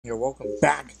You're welcome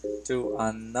back to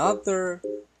another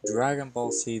Dragon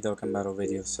Ball Z Dokkan Battle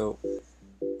video. So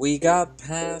we got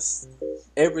past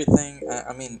everything.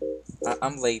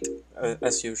 I'm late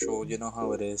as usual. You know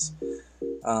how it is.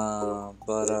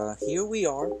 But here we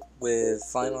are with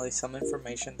finally some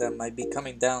information that might be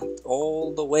coming down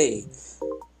all the way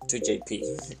to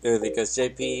JP because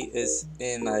JP is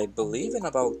in, I believe, in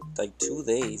about like 2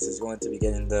 days is going to be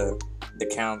getting the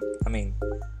count.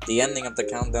 The ending of the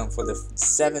countdown for the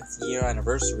 7th year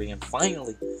anniversary, and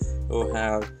finally we'll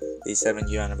have the 7th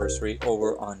year anniversary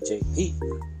over on JP.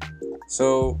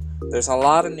 So there's a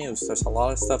lot of news. There's a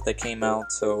lot of stuff that came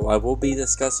out. So I will be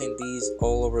discussing these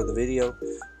all over the video.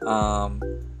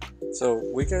 So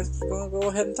we're gonna go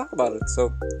ahead and talk about it.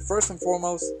 So first and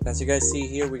foremost, as you guys see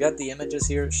here, we got the images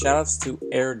here. Shoutouts to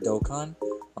Air Dokkan.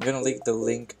 I'm gonna leave the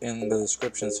link in the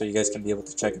description so you guys can be able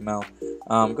to check him out.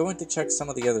 I'm going to check some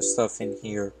of the other stuff in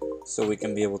here so we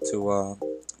can be able to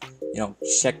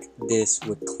check this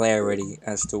with clarity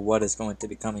as to what is going to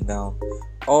be coming down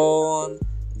on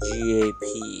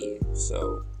JP.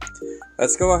 So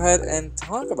let's go ahead and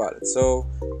talk about it. So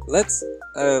let's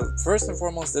first and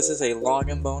foremost, this is a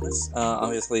login bonus.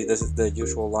 Obviously this is the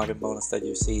usual login bonus that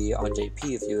you see on JP.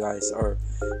 If you guys are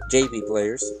JP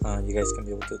players, you guys can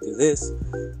be able to do this,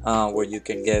 where you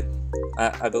can get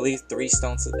I believe 3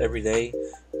 stones every day.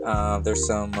 There's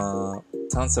some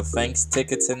tons of thanks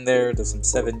tickets in there. There's some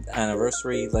 7th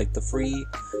anniversary, like the free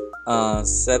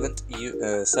 7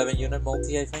 unit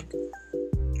multi, I think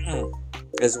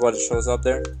is what it shows up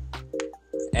there,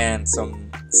 and some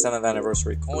 7th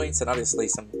anniversary coins, and obviously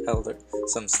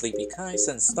some sleepy kites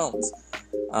and stones.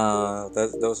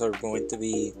 Those are going to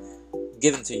be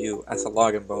given to you as a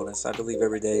login bonus. I believe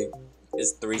every day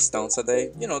is 3 stones a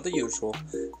day. You know, the usual.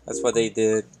 That's what they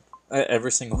did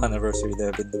every single anniversary.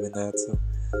 They've been doing that. So,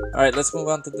 all right, let's move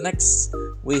on to the next.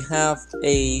 We have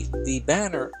the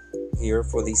banner here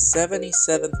for the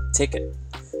 77th ticket.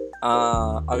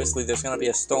 Obviously there's gonna be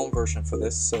a stone version for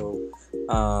this, so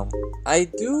I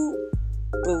do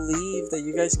believe that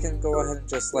you guys can go ahead and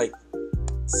just like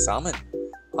summon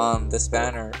on this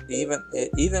banner,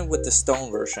 even with the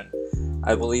stone version.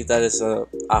 I believe that is a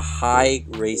high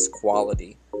race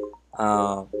quality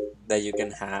that you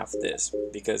can have this,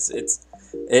 because it's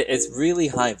really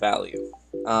high value.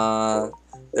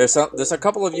 There's a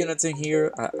couple of units in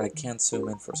here. I can't zoom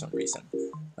in for some reason.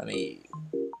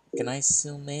 Can I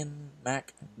zoom in,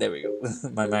 Mac? There we go.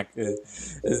 My Mac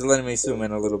is letting me zoom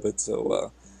in a little bit.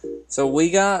 So we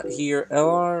got here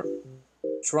LR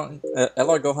Gohan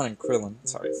and Krillin.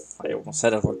 Sorry, I almost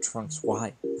said LR Trunks.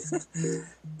 Why?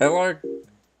 LR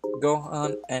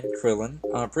Gohan and Krillin.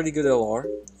 Pretty good LR.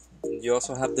 You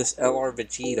also have this LR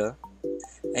Vegeta,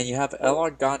 and you have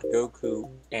LR God Goku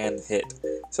and Hit.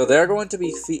 So they're going to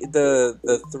be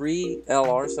the 3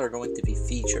 LRs are going to be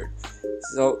featured.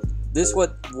 So this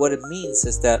what it means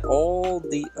is that all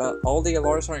the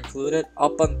LRs are included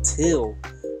up until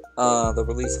the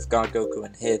release of God Goku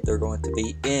and Hit. They're going to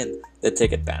be in the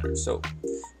ticket banner. So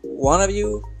one of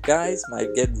you guys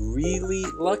might get really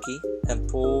lucky and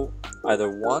pull either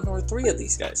 1 or 3 of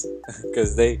these guys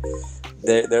because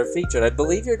they're featured. I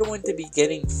believe you're going to be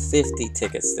getting 50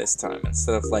 tickets this time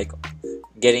instead of like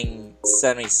getting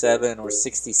 77 or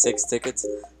 66 tickets,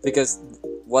 because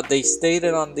what they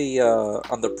stated on the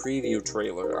preview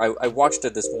trailer, I watched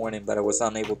it this morning, but I was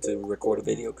unable to record a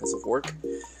video because of work.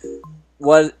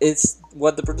 What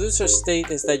the producers state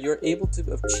is that you're able to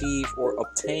achieve or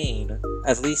obtain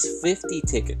at least 50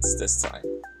 tickets this time,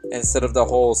 instead of the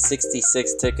whole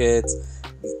 66 tickets,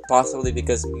 possibly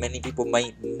because many people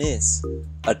might miss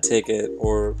a ticket,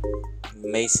 or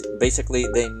basically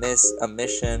they miss a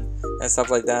mission and stuff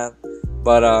like that.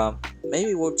 But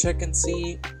maybe we'll check and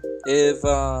see if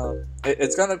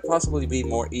it's gonna possibly be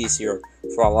more easier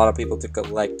for a lot of people to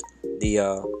collect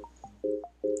the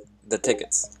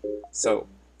tickets. So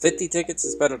 50 tickets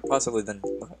is better possibly than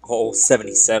whole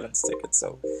 77 tickets.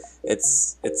 So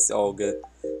it's all good.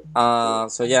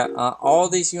 So yeah, all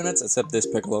these units except this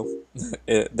Piccolo,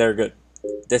 they're good.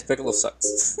 This Piccolo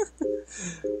sucks.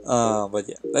 But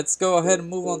yeah, let's go ahead and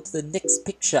move on to the next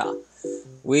picture.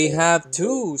 We have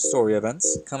 2 story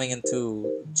events coming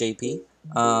into JP.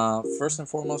 First and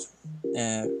foremost,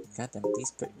 goddamn,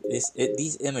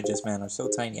 these images, man, are so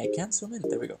tiny. I can't zoom in.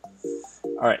 There we go.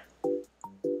 All right.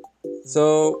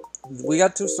 So we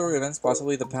got 2 story events,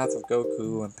 possibly the Path of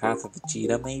Goku and Path of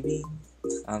Vegeta, maybe.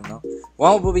 I don't know.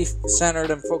 One will be centered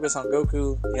and focused on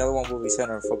Goku. The other one will be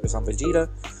centered and focused on Vegeta.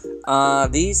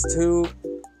 These 2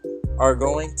 are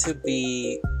going to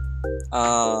be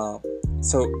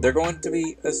so they're going to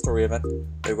be a story event.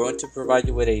 They're going to provide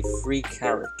you with a free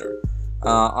character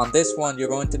On this one, you're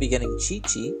going to be getting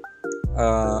Chi-Chi.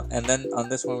 And then on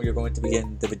this one, you're going to be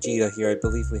getting the Vegeta here. I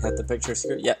believe we had the pictures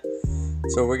here. Yeah.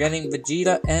 So we're getting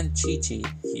Vegeta and Chi-Chi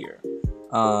here.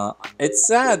 It's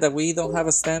sad that we don't have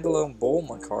a standalone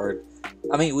Bulma card.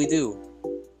 I mean, we do,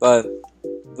 but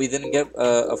we didn't get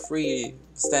a free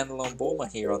standalone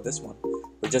Bulma here on this one.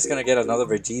 We're just gonna get another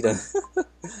Vegeta.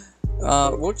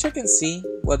 We'll check and see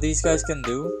what these guys can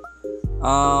do.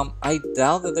 I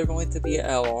doubt that they're going to be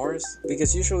LRs,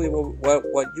 because usually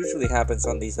what usually happens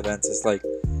on these events is like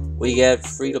we get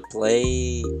free to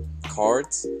play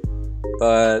cards,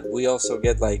 but we also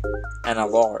get like an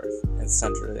LR and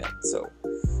centered in. So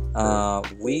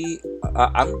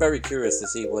I'm very curious to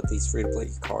see what these free to play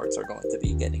cards are going to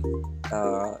be getting.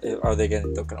 Are they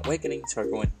getting Dokkan Awakenings?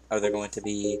 Are they going to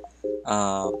be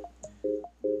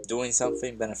doing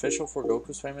something beneficial for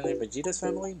Goku's family and Vegeta's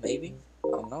family? Maybe. I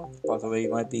don't know. Possibly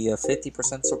it might be a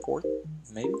 50% support.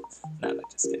 Maybe. No,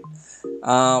 just kidding.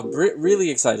 Really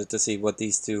excited to see what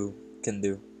these two can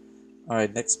do.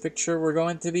 Alright, next picture, we're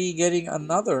going to be getting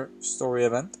another story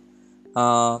event.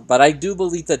 But I do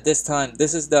believe that this time,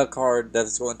 this is the card that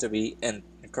is going to be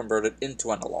converted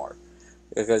into an LR.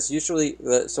 Because usually,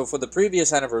 so for the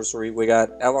previous anniversary, we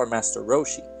got LR Master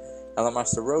Roshi. LR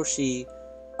Master Roshi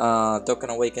Dokkan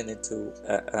Awaken into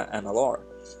an LR.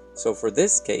 So for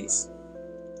this case,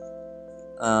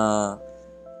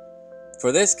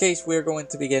 we're going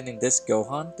to be getting this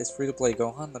Gohan, this free-to-play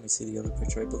Gohan. Let me see the other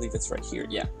picture. I believe it's right here.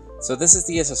 Yeah. So this is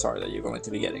the SSR that you're going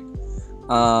to be getting.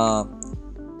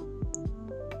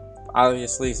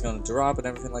 Obviously, it's going to drop and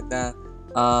everything like that.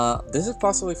 This is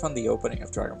possibly from the opening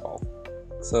of Dragon Ball.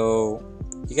 So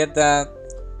you get that,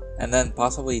 and then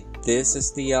possibly this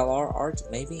is the LR art.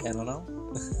 Maybe, I don't know.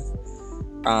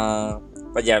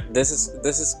 But yeah, this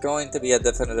is going to be a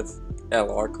definitive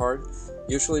LR card.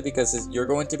 Usually because you're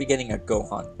going to be getting a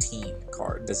Gohan team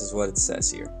card. This is what it says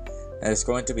here. And it's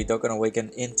going to be Dokkan Awaken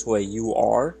into a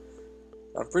UR.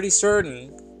 I'm pretty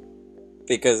certain,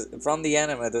 because from the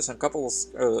anime, there's a couple of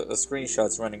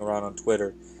screenshots running around on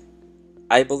Twitter.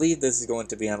 I believe this is going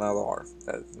to be an LR.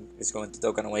 That is going to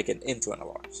Dokkan Awaken into an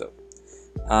LR. So,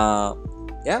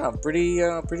 yeah, I'm pretty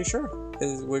sure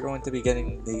we're going to be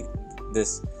getting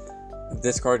this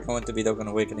card going to be Dokkan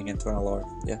Awakening into an LR.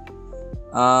 Yeah.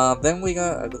 Then we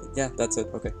got, yeah, that's it.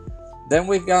 Okay. Then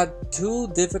we've got two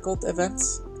difficult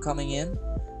events coming in.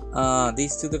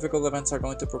 These two difficult events are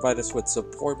going to provide us with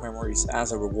support memories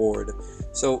as a reward.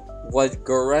 So what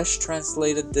Goresh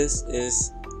translated this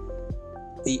is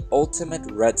the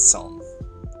Ultimate Red Zone.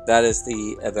 That is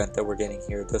the event that we're getting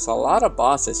here. There's a lot of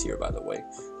bosses here, by the way.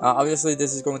 Obviously,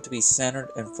 this is going to be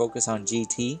centered and focused on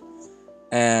GT.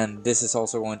 And this is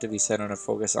also going to be centered and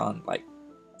focused on, like,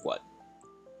 what?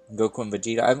 Goku and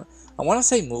Vegeta. I want to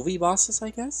say movie bosses, I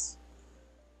guess.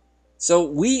 So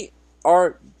we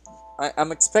are...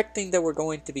 I'm expecting that we're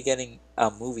going to be getting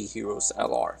a Movie Heroes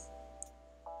LR.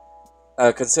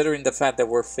 Considering the fact that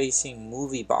we're facing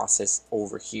movie bosses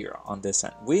over here on this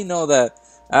end. We know that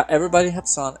everybody have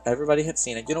seen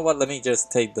it. You know what? Let me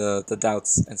just take the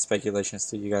doubts and speculations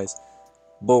to you guys.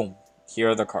 Boom. Here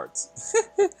are the cards.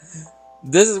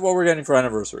 This is what we're getting for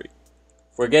anniversary.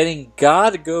 We're getting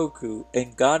God Goku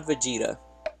and God Vegeta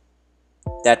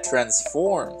that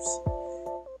transforms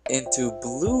into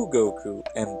Blue Goku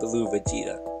and Blue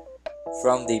Vegeta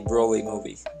from the Broly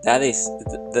movie. That is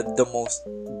the most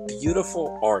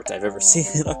beautiful art I've ever seen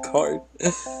in a card.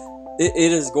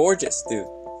 It is gorgeous, dude.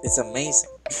 It's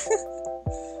amazing.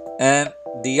 And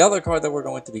the other card that we're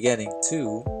going to be getting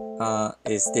too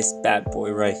is this bad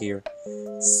boy right here.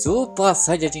 Super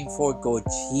Saiyajin 4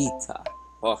 Gogeta.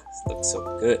 Oh, this looks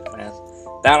so good, man.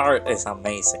 That art is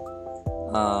amazing.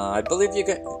 I believe you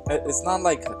can. It's not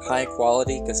like high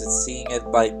quality because it's seeing it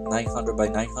by 900 by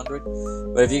 900.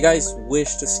 But if you guys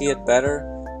wish to see it better,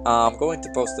 I'm going to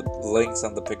post the links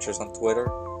on the pictures on Twitter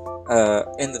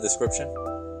in the description.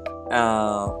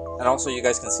 And also, you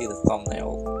guys can see the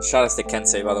thumbnail. Shout out to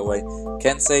Kensei, by the way.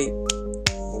 Kensei,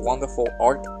 wonderful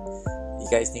art. You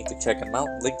guys need to check him out.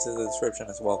 Links in the description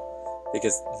as well,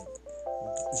 because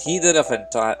he did a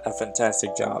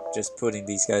fantastic job just putting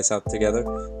these guys out together.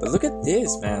 But look at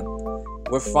this, man.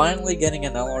 We're finally getting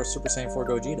an LR Super Saiyan 4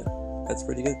 Gogeta. That's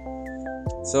pretty good.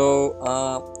 So,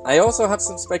 I also have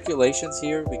some speculations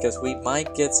here, because we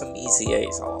might get some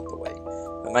ECAs along the way.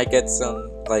 We might get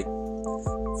some, like,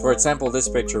 for example, this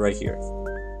picture right here.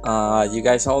 You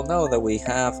guys all know that we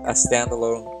have a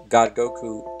standalone God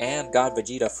Goku and God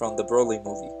Vegeta from the Broly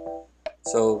movie.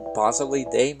 So possibly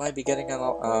they might be getting an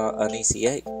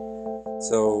ECA.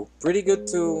 So pretty good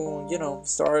to, you know,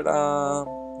 start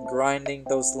grinding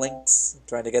those links,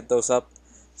 trying to get those up,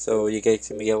 So you guys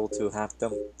can be able to have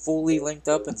them fully linked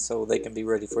up, and so they can be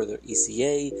ready for their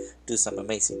ECA, do some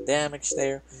amazing damage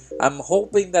there. I'm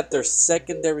hoping that their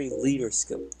secondary leader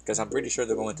skill, because I'm pretty sure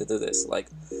they're going to do this, like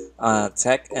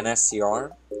Tech and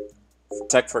STR.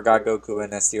 Tech for God Goku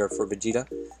and STR for Vegeta.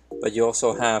 But you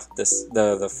also have this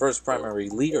the first primary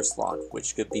leader slot,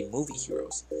 which could be movie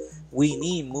heroes. We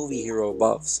need movie hero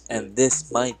buffs, and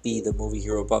this might be the movie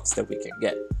hero buffs that we can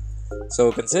get.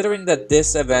 So considering that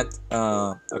this event,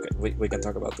 okay, we can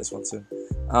talk about this one soon.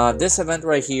 This event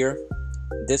right here,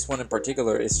 this one in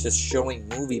particular, is just showing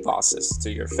movie bosses to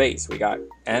your face. We got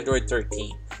Android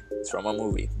 13, it's from a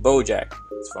movie. Bojack,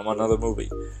 it's from another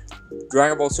movie.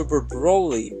 Dragon Ball Super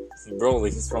Broly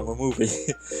is from a movie.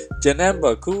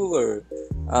 Janemba, Cooler,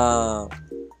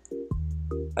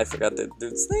 I forgot the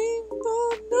dude's name.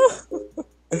 Oh no!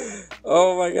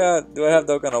 Oh my god, do I have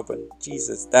Dokkan open?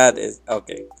 Jesus, that is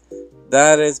okay.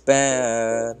 That is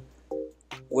bad.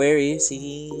 Where is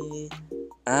he?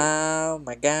 Oh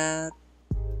my god.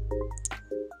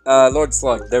 Lord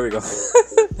Slug, there we go.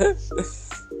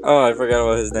 Oh, I forgot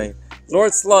about his name.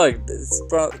 Lord Slug, it's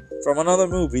from another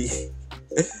movie.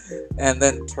 And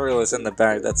then Turles in the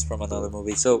back, that's from another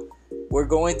movie. So we're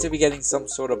going to be getting some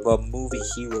sort of a movie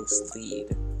heroes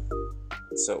lead.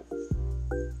 So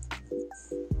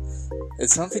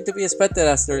it's something to be expected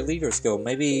as their leader skill.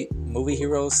 Maybe movie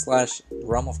heroes slash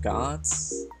Realm of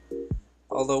Gods.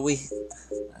 Although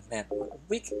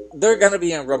they're gonna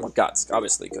be in Realm of Gods,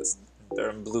 obviously, because they're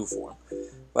in blue form.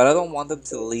 But I don't want them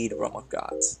to lead Realm of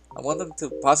Gods. I want them to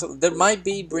possibly... There might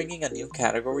be bringing a new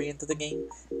category into the game,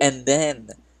 and then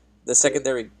the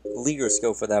secondary leader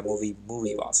skill for that movie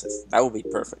bosses. That would be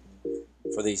perfect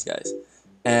for these guys.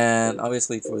 And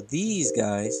obviously for these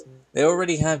guys, they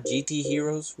already have GT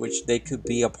heroes, which they could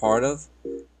be a part of.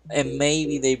 And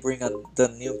maybe they bring the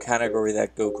new category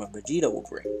that Goku and Vegeta will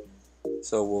bring.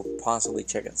 So we'll possibly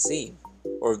check and see.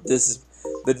 Or this is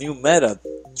the new meta.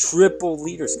 Triple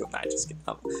leader skill. Nah, just kidding.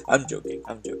 I'm joking.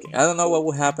 I don't know what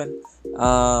will happen.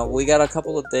 We got a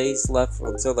couple of days left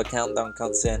until the countdown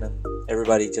comes in and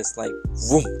everybody just like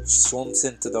boom swarms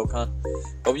into Dokkan.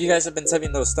 Hope you guys have been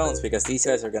saving those stones because these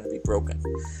guys are gonna be broken.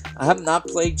 I have not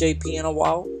played JP in a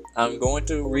while. I'm going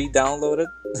to re-download it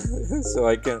so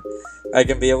I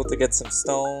can be able to get some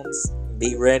stones,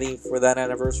 be ready for that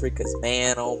anniversary because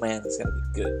man, oh man, it's gonna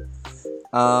be good.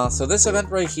 So this event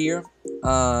right here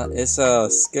is a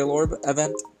skill orb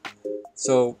event.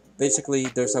 So basically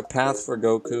there's a path for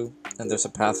Goku and there's a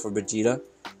path for Vegeta.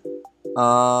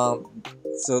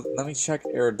 So let me check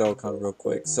Air Dokkan real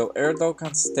quick. So Air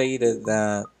Dokkan stated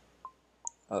that...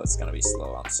 Oh, it's gonna be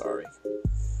slow, I'm sorry.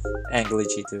 And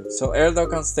glitchy too. So Air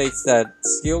Dokkan states that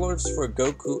skill orbs for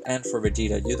Goku and for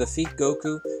Vegeta. You defeat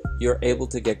Goku, you're able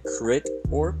to get crit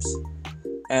orbs.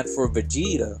 And for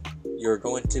Vegeta, you're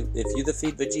going to, if you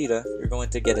defeat Vegeta, you're going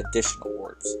to get additional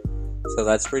orbs. So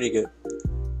that's pretty good.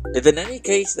 If in any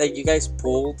case that you guys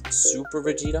pulled Super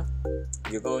Vegeta,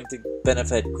 you're going to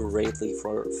benefit greatly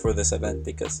for this event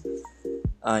because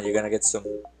you're going to get some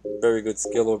very good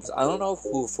skill orbs. I don't know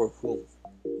for whom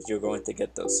you're going to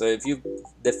get those. So if you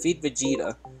defeat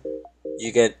Vegeta,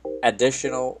 you get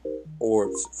additional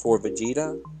orbs for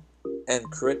Vegeta and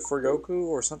crit for Goku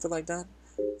or something like that.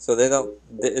 So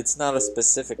it's not a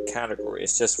specific category,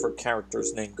 it's just for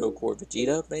characters named Goku or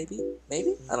Vegeta, maybe?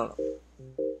 I don't know.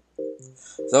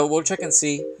 So we'll check and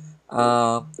see.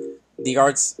 The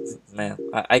arts, man,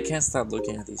 I can't stop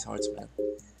looking at these arts, man.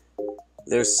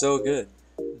 They're so good.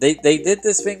 They did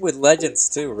this thing with Legends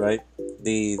too, right?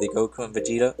 The Goku and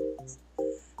Vegeta.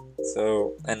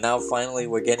 So, and now finally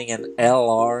we're getting an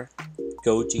LR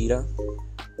Gogeta.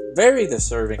 Very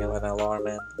deserving of an LR,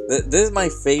 man. This is my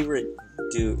favorite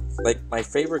dude, like my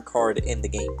favorite card in the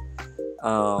game.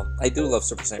 I do love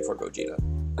Super Saiyan 4 Gogeta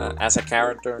as a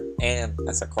character and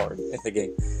as a card in the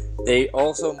game. They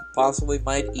also possibly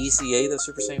might ECA the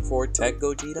Super Saiyan 4 Tech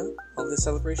Gogeta on this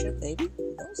celebration, maybe?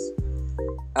 Who knows?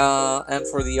 And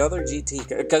for the other GT,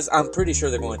 because I'm pretty sure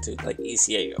they're going to like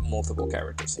ECA multiple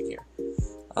characters in here.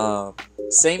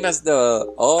 Same as the...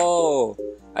 Oh,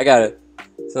 I got it.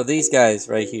 So these guys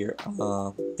right here,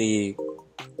 the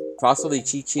possibly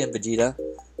Chi-Chi and Vegeta,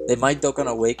 they might Dokkan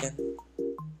Awaken,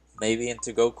 maybe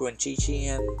into Goku and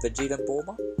Chi-Chi and Vegeta and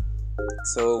Bulma.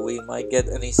 So we might get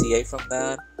an ECA from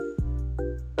that.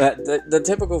 The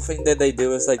typical thing that they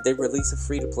do is like they release a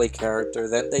free-to-play character,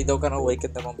 then they Dokkan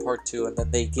Awaken them on part 2, and then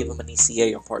they give them an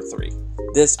ECA on part 3.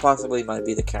 This possibly might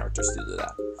be the characters to do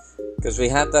that, because we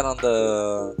had that on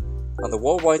the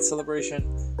worldwide celebration,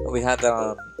 and we had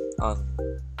that on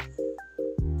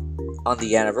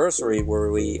the anniversary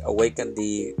where we awakened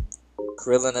the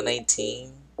Krillin and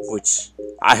 18, which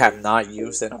I have not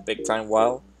used in a big time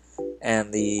while,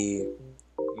 and the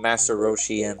Master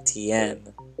Roshi and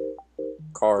Tien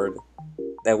card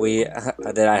that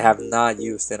I have not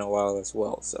used in a while as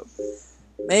well. So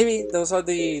maybe those are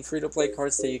the free-to-play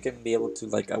cards that you can be able to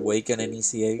like awaken in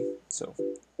ECA. So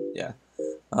yeah.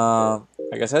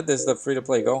 Like I said, this is the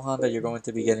free-to-play Gohan that you're going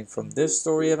to be getting from this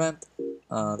story event.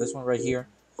 This one right here.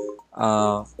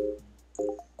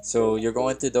 So you're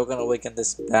going to Dokkan Awaken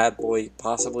this bad boy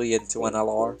possibly into an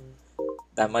LR.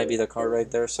 That might be the card right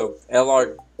there. So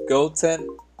LR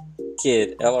Goten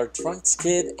Kid, LR Trunks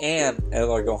Kid, and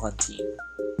LR Gohan Team.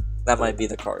 That might be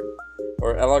the card.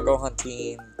 Or LR Gohan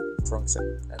Team, Trunks,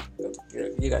 and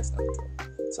you guys know it.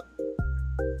 So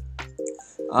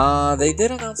they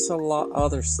did announce a lot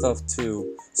other stuff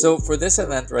too. So for this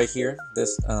event right here,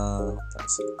 this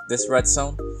this red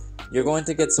zone, you're going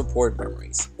to get support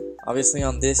memories. Obviously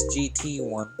on this GT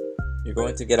one, you're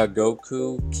going to get a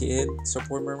Goku Kid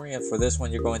support memory, and for this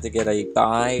one, you're going to get a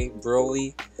Bai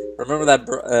Broly. Remember that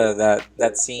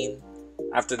that scene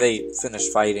after they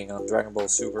finished fighting on Dragon Ball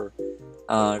Super?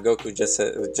 Goku just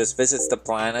visits the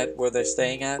planet where they're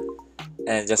staying at,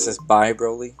 and just says bye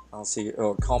Broly. I'll see you,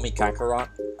 or call me Kakarot.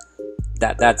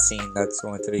 That scene that's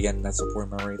going to be getting that support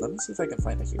memory. Let me see if I can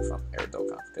find it here from Air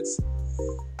Dokkan, because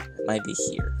it might be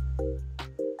here.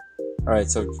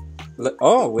 Alright, so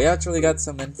oh, we actually got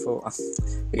some info.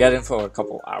 We got info a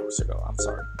couple hours ago. I'm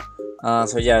sorry.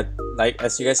 So yeah, like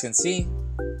as you guys can see,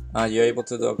 you're able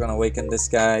to Dokkan Awaken this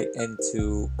guy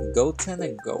into Goten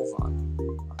and Gohan.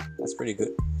 That's pretty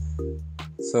good.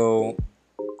 So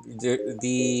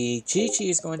the Chi-Chi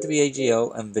is going to be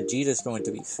AGL and Vegeta is going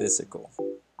to be physical.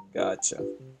 Gotcha.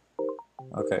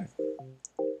 Okay.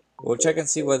 We'll check and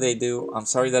see what they do. I'm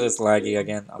sorry that it's laggy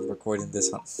again. I'm recording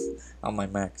this on my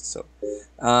Mac. So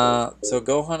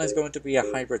Gohan is going to be a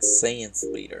hybrid Saiyans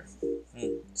leader.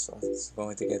 So it's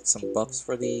going to get some buffs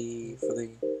for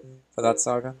that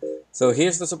saga. So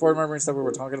here's the support memories that we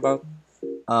were talking about.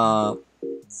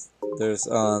 There's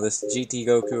this GT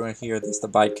Goku right here. There's the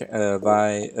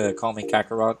Call Me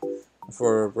Kakarot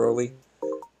for Broly.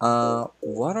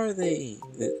 What are they?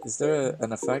 Is there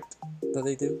an effect that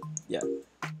they do? Yeah.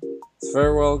 It's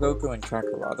Farewell Goku and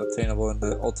Kakarot, obtainable in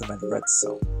the Ultimate Red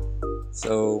Zone.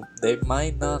 So they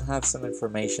might not have some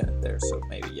information in there, so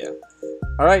maybe yeah.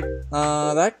 Alright,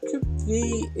 that could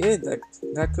be it.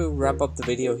 That could wrap up the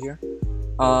video here.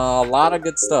 A lot of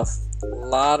good stuff. A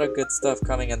lot of good stuff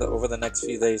coming in over the next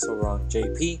few days over on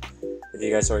JP. If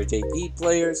you guys are JP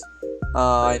players,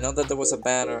 I know that there was a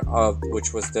banner of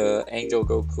which was the Angel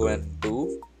Goku and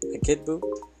Boo, and Kid Boo.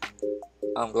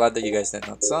 I'm glad that you guys did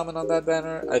not summon on that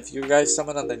banner. If you guys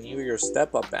summon on the New Year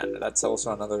Step Up banner, that's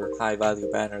also another high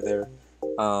value banner there.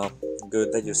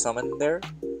 Good that you summon there,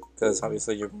 because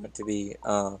obviously you're going to be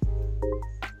I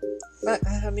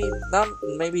mean, not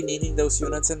maybe needing those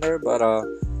units in there, but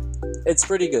it's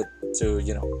pretty good to,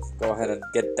 you know, go ahead and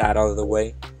get that out of the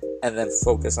way and then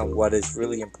focus on what is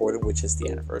really important, which is the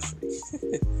anniversary.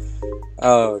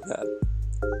 Oh god,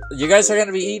 you guys are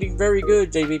gonna be eating very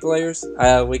good, JV players.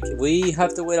 We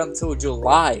have to wait until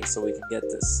July so we can get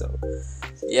this. So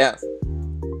yeah.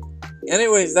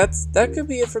 Anyways, that could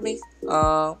be it for me.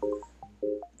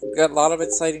 We've got a lot of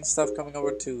exciting stuff coming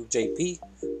over to JP.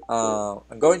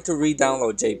 I'm going to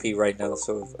re-download JP right now,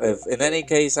 so if in any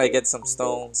case I get some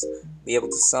stones, be able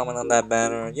to summon on that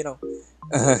banner, you know,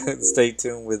 stay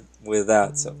tuned with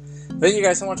that. So thank you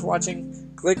guys so much for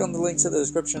watching. Click on the links in the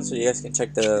description so you guys can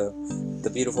check the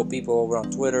beautiful people over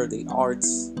on Twitter, the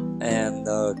arts, and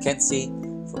Kenzie.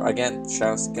 Again,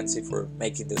 shout out to Kenzie for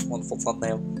making this wonderful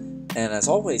thumbnail. And as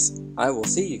always, I will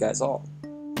see you guys all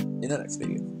in the next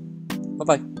video.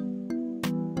 Bye bye.